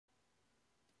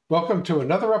Welcome to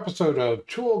another episode of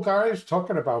Two Old Guys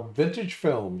Talking About Vintage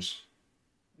Films.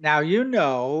 Now,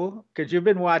 because you've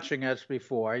been watching us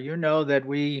before, you know that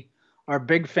we are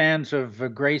big fans of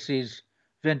Gracie's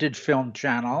Vintage Film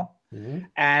Channel, Mhm.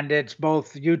 and it's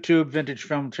both YouTube Vintage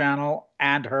Film Channel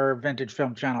and her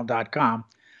vintagefilmchannel.com.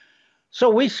 So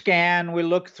we scan, we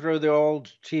look through the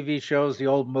old TV shows, the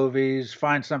old movies,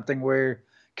 find something where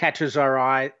catches our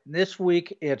eye. This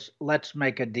week, it's Let's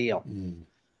Make a Deal. Mm.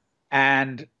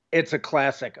 And it's a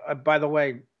classic. By the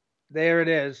way, there it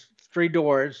is, three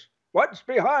doors. What's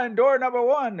behind door number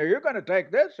one? Are you going to take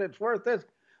this? It's worth this.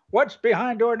 What's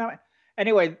behind door number?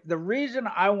 Anyway, the reason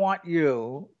I want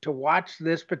you to watch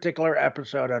this particular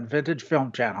episode on Vintage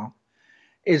Film Channel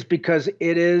is because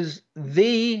it's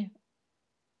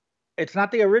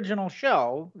not the original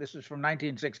show. This is from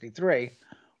 1963,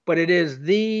 but it is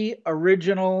the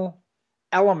original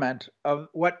element of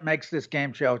what makes this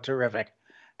game show terrific.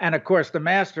 And of course, the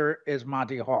master is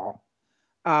Monty Hall.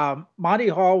 Monty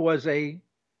Hall was a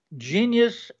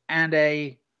genius and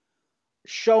a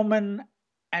showman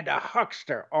and a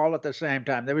huckster all at the same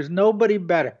time. There was nobody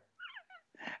better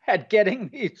at getting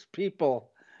these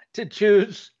people to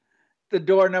choose the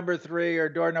door number 3 or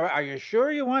door number. Are you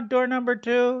sure you want door number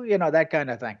 2? You know, that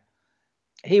kind of thing.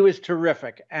 He was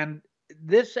terrific. And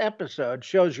this episode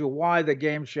shows you why the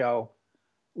game show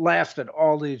lasted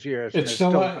all these years. It's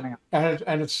still on,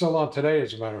 and it's still on today,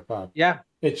 as a matter of fact. Yeah.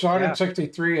 It started in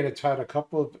 '63, and it's had a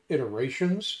couple of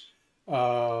iterations.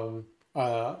 I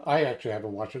actually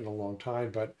haven't watched it in a long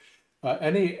time, but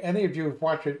any of you who've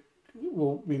watched it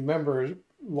will remember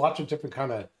lots of different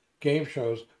kind of game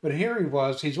shows. But here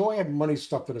he's always had money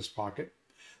stuffed in his pocket.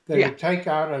 They would take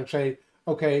out and say,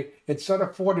 okay, instead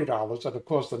of $40, and of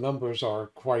course the numbers are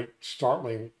quite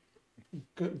startling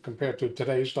compared to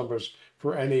today's numbers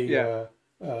for any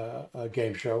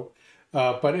game show.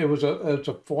 But it's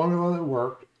a formula that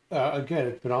worked. Again,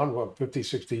 it's been on, 50,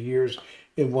 60 years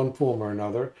in one form or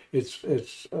another.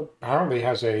 It's apparently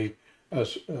has a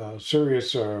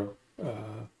serious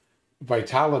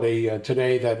vitality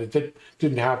today that it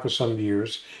didn't have for some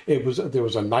years. There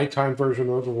was a nighttime version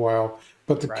for a while,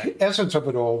 but the essence of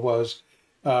it all was,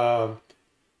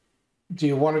 do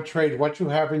you want to trade what you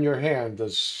have in your hand, the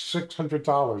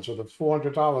 $600 or the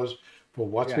 $400, for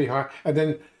what's behind? And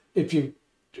then if you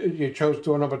chose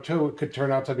door number 2, it could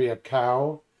turn out to be a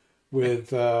cow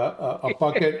with a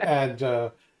bucket and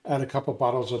a couple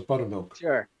bottles of buttermilk.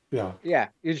 Sure. Yeah. Yeah.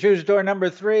 You choose door number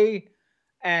 3,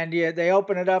 and they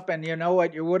open it up, and you know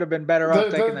what? You would have been better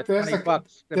off taking the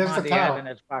 $20 that Monty had in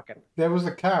his pocket. There was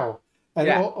the cow. And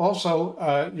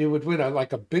also, you would win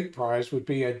a big prize would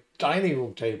be a dining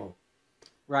room table.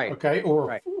 Right. Okay.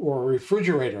 Or a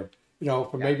refrigerator,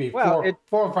 for maybe $400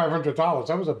 or $500.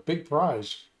 That was a big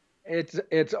prize.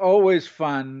 It's always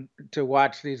fun to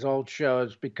watch these old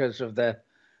shows because of the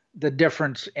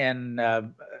difference in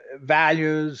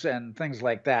values and things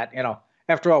like that.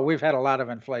 After all, we've had a lot of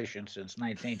inflation since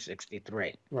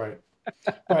 1963. Right.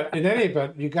 But in any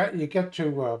event, you get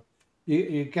to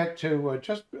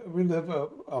just relive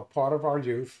a part of our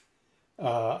youth.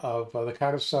 Of the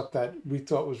kind of stuff that we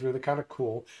thought was really kind of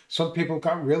cool. Some people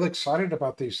got real excited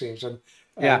about these things, and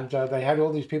they had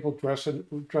all these people dress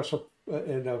up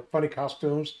in funny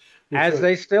costumes,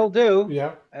 they still do.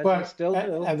 Yeah, they still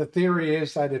do. And the theory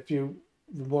is that the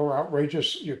more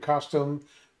outrageous your costume,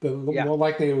 the more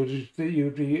likely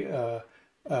you'd be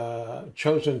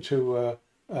chosen to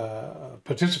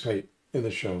participate in the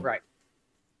show. Right.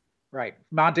 Right.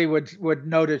 Monty would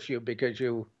notice you because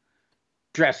you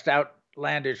dressed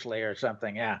outlandishly or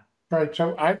something. Yeah. Right.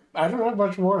 So I don't have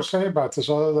much more to say about this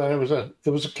other than it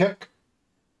was a kick.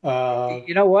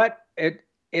 You know what?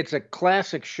 It's a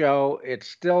classic show. It's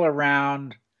still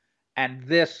around, and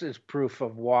this is proof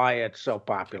of why it's so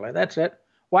popular. That's it.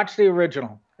 Watch the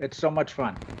original. It's so much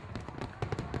fun.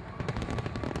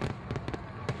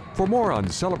 For more on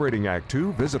Celebrating Act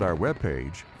Two, visit our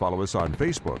webpage, follow us on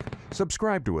Facebook,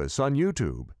 subscribe to us on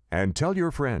YouTube, and tell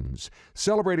your friends.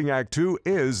 Celebrating Act Two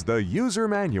is the user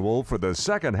manual for the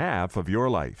second half of your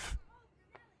life.